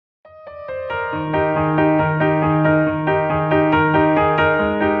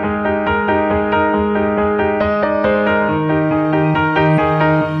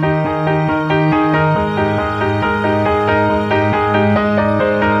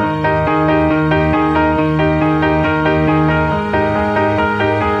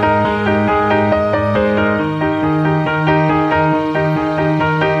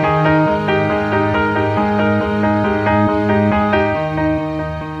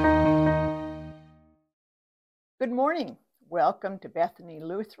Good morning. Welcome to Bethany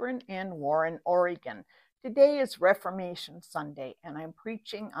Lutheran in Warren, Oregon. Today is Reformation Sunday, and I'm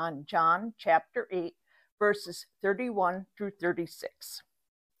preaching on John chapter 8, verses 31 through 36.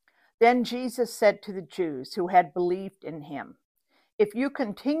 Then Jesus said to the Jews who had believed in him, "If you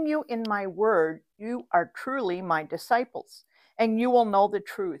continue in my word, you are truly my disciples, and you will know the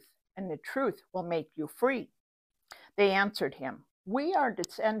truth, and the truth will make you free." They answered him, "We are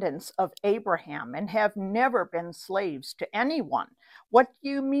descendants of Abraham and have never been slaves to anyone. What do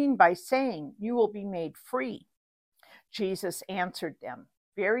you mean by saying you will be made free?" Jesus answered them,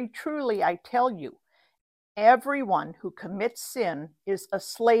 "Very truly I tell you, everyone who commits sin is a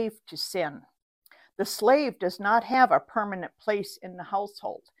slave to sin. The slave does not have a permanent place in the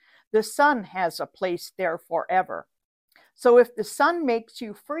household. The son has a place there forever. So if the Son makes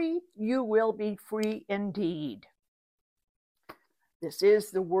you free, you will be free indeed." This is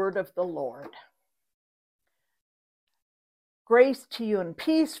the word of the Lord. Grace to you and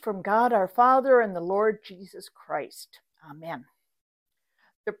peace from God our Father and the Lord Jesus Christ. Amen.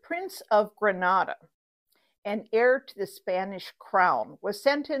 The Prince of Granada, and heir to the Spanish crown, was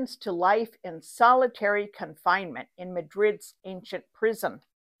sentenced to life in solitary confinement in Madrid's ancient prison.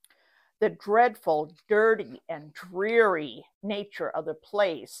 The dreadful, dirty, and dreary nature of the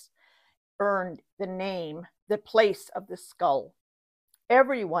place earned the name the Place of the Skull.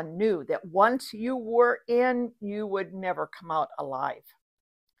 Everyone knew that once you were in, you would never come out alive.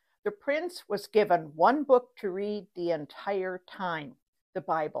 The prince was given one book to read the entire time, the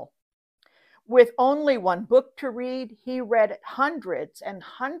Bible. With only one book to read, he read it hundreds and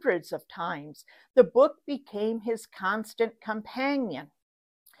hundreds of times. The book became his constant companion.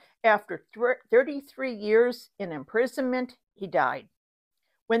 After 33 years in imprisonment, he died.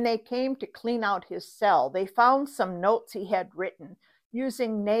 When they came to clean out his cell, they found some notes he had written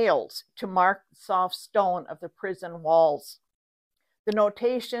using nails to mark the soft stone of the prison walls. The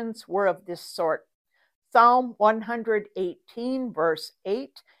notations were of this sort. Psalm 118, verse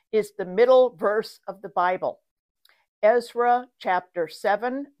 8, is the middle verse of the Bible. Ezra chapter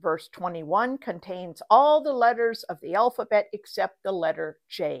 7, verse 21 contains all the letters of the alphabet except the letter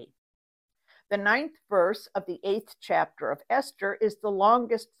J. The 9th verse of the 8th chapter of Esther is the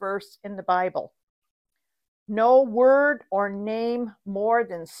longest verse in the Bible. No word or name more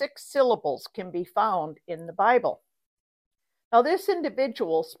than 6 syllables can be found in the Bible. Now, this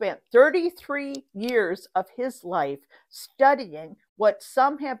individual spent 33 years of his life studying what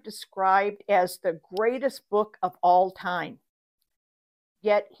some have described as the greatest book of all time.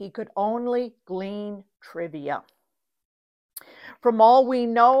 Yet he could only glean trivia. From all we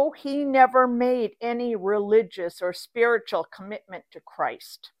know, he never made any religious or spiritual commitment to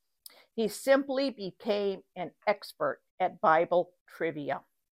Christ. He simply became an expert at Bible trivia.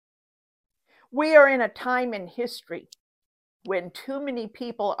 We are in a time in history when too many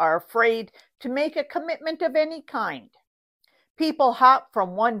people are afraid to make a commitment of any kind. People hop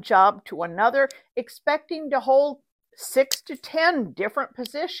from one job to another, expecting to hold 6 to 10 different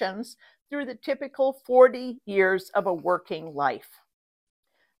positions through the typical 40 years of a working life.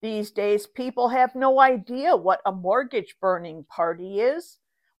 These days, people have no idea what a mortgage burning party is.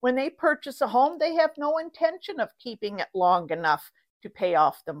 When they purchase a home, they have no intention of keeping it long enough to pay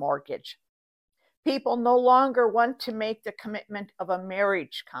off the mortgage. People no longer want to make the commitment of a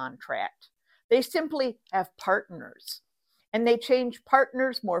marriage contract. They simply have partners, and they change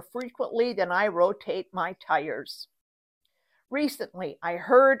partners more frequently than I rotate my tires. Recently, I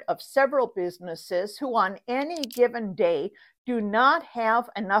heard of several businesses who on any given day do not have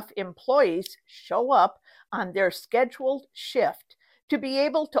enough employees show up on their scheduled shift to be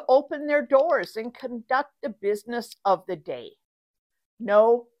able to open their doors and conduct the business of the day.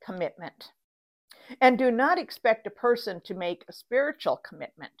 No commitment. And do not expect a person to make a spiritual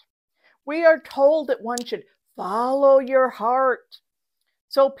commitment. We are told that one should follow your heart.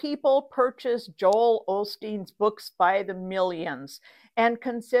 So people purchase Joel Osteen's books by the millions and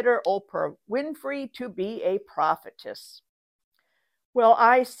consider Oprah Winfrey to be a prophetess. Well,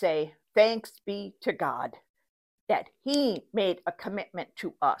 I say, thanks be to God that he made a commitment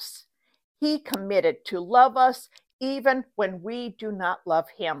to us. He committed to love us even when we do not love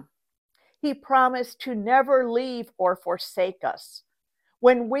him. He promised to never leave or forsake us.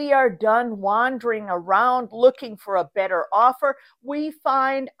 When we are done wandering around looking for a better offer, we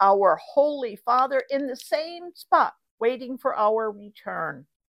find our Holy Father in the same spot, waiting for our return.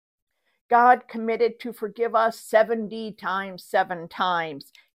 God committed to forgive us 70 times, 7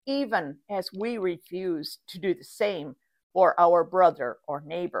 times, even as we refuse to do the same for our brother or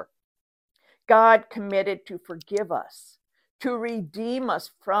neighbor. God committed to forgive us, to redeem us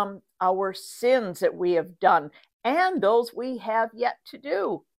from our sins that we have done, and those we have yet to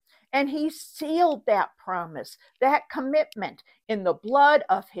do. And he sealed that promise, that commitment, in the blood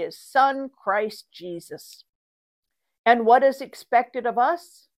of his Son, Christ Jesus. And what is expected of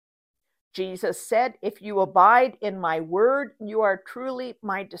us? Jesus said, "If you abide in my word, you are truly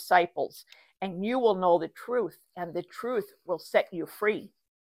my disciples, and you will know the truth, and the truth will set you free."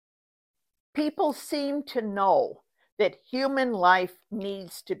 People seem to know that human life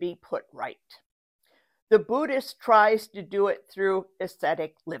needs to be put right. The Buddhist tries to do it through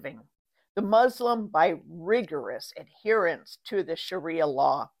ascetic living, the Muslim by rigorous adherence to the Sharia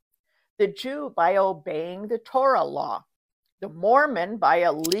law, the Jew by obeying the Torah law, the Mormon by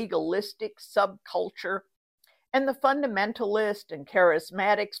a legalistic subculture, and the fundamentalist and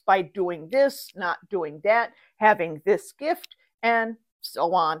charismatics by doing this, not doing that, having this gift, and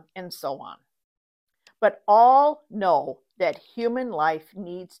so on and so on. But all know that human life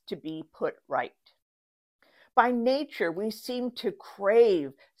needs to be put right. By nature, we seem to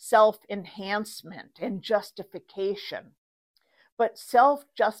crave self-enhancement and justification. But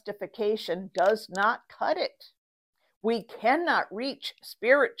self-justification does not cut it. We cannot reach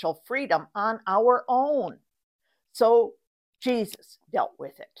spiritual freedom on our own. So Jesus dealt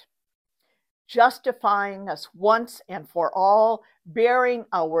with it, justifying us once and for all, bearing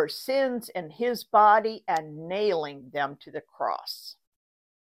our sins in his body and nailing them to the cross.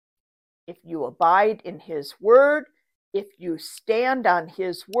 If you abide in his word, if you stand on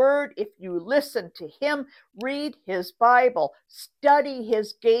his word, if you listen to him, read his Bible, study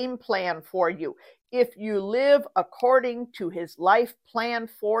his game plan for you, if you live according to his life plan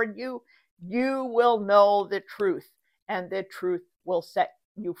for you, you will know the truth, and the truth will set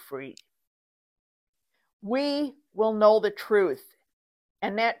you free. We will know the truth,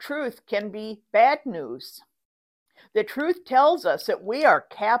 and that truth can be bad news. The truth tells us that we are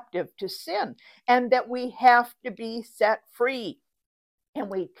captive to sin and that we have to be set free, and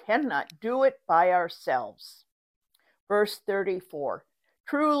we cannot do it by ourselves. Verse 34,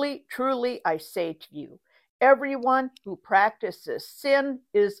 "Truly, truly, I say to you, everyone who practices sin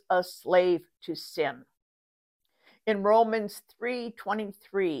is a slave to sin." In Romans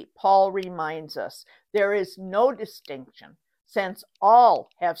 3:23, Paul reminds us there is no distinction, since all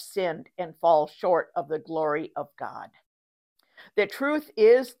have sinned and fall short of the glory of God. The truth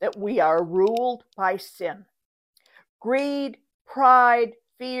is that we are ruled by sin. Greed, pride,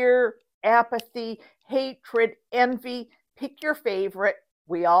 fear, apathy, hatred, envy, pick your favorite,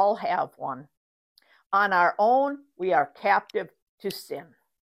 we all have one. On our own, we are captive to sin.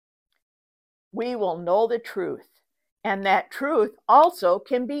 We will know the truth, and that truth also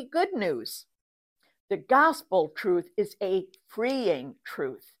can be good news. The gospel truth is a freeing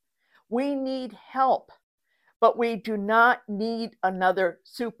truth. We need help, but we do not need another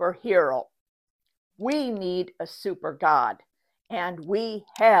superhero. We need a super God, and we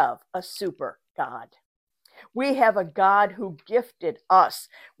have a super God. We have a God who gifted us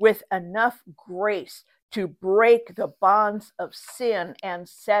with enough grace to break the bonds of sin and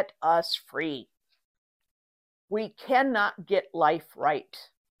set us free. We cannot get life right.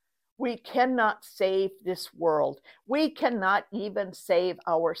 We cannot save this world. We cannot even save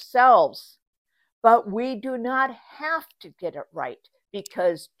ourselves. But we do not have to get it right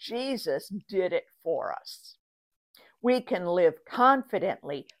because Jesus did it for us. We can live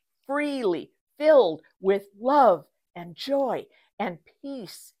confidently, freely, filled with love and joy and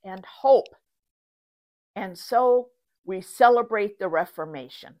peace and hope. And so we celebrate the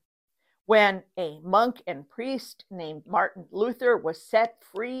Reformation, when a monk and priest named Martin Luther was set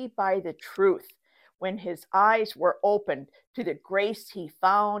free by the truth, when his eyes were opened to the grace he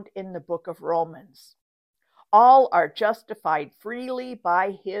found in the book of Romans. All are justified freely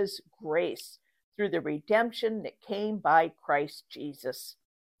by his grace through the redemption that came by Christ Jesus.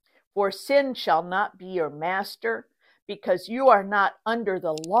 For sin shall not be your master, because you are not under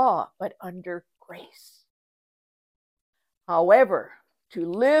the law, but under grace. However, to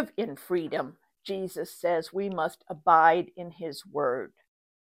live in freedom, Jesus says we must abide in his word.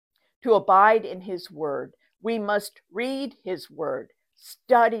 To abide in his word, we must read his word,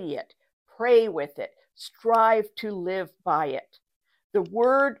 study it, pray with it, strive to live by it. The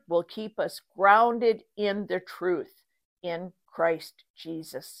word will keep us grounded in the truth, in Christ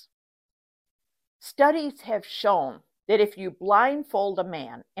Jesus. Studies have shown that if you blindfold a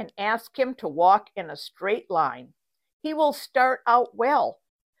man and ask him to walk in a straight line, he will start out well,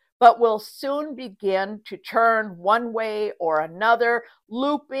 but will soon begin to turn one way or another,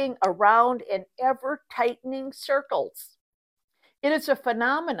 looping around in ever-tightening circles. It is a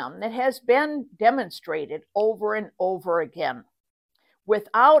phenomenon that has been demonstrated over and over again.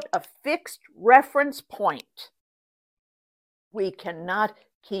 Without a fixed reference point, We cannot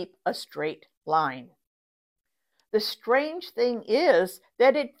keep a straight line. The strange thing is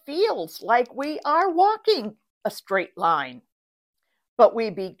that it feels like we are walking a straight line, but we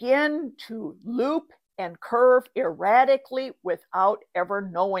begin to loop and curve erratically without ever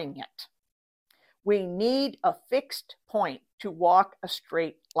knowing it. We need a fixed point to walk a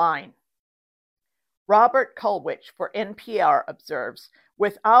straight line. Robert Kulwich for NPR observes,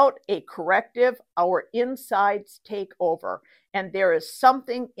 without a corrective, our insides take over, and there is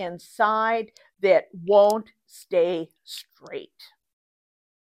something inside that won't stay straight.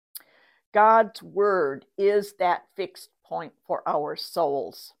 God's word is that fixed point for our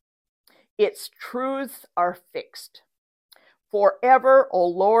souls. Its truths are fixed. Forever, O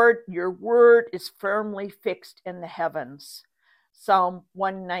Lord, your word is firmly fixed in the heavens. Psalm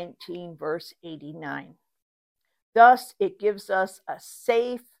 119, verse 89. Thus, it gives us a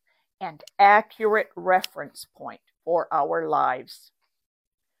safe and accurate reference point for our lives.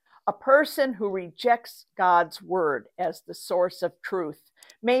 A person who rejects God's word as the source of truth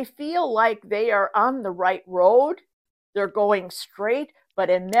may feel like they are on the right road, they're going straight, but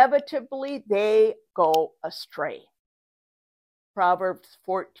inevitably they go astray. Proverbs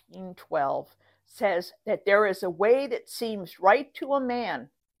 14:12 says that there is a way that seems right to a man,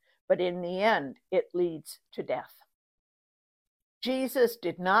 but in the end it leads to death. Jesus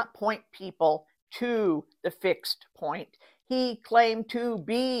did not point people to the fixed point. He claimed to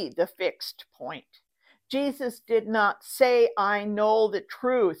be the fixed point. Jesus did not say, I know the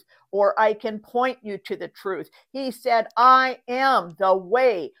truth, or I can point you to the truth. He said, I am the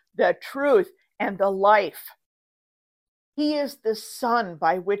way, the truth, and the life. He is the sun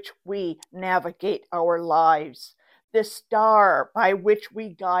by which we navigate our lives, the star by which we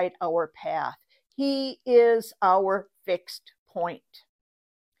guide our path. He is our fixed point.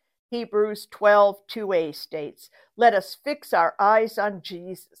 Hebrews 12:2a states, let us fix our eyes on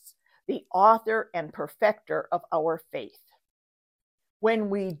Jesus, the author and perfecter of our faith. When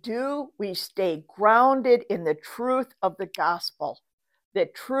we do, we stay grounded in the truth of the gospel, the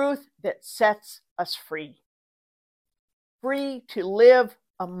truth that sets us free. Free to live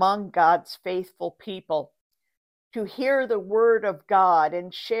among God's faithful people, to hear the word of God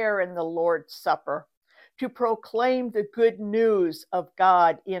and share in the Lord's Supper, to proclaim the good news of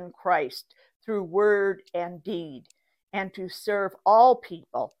God in Christ through word and deed, and to serve all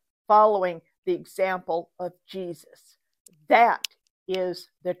people following the example of Jesus. That is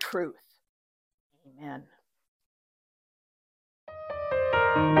the truth. Amen.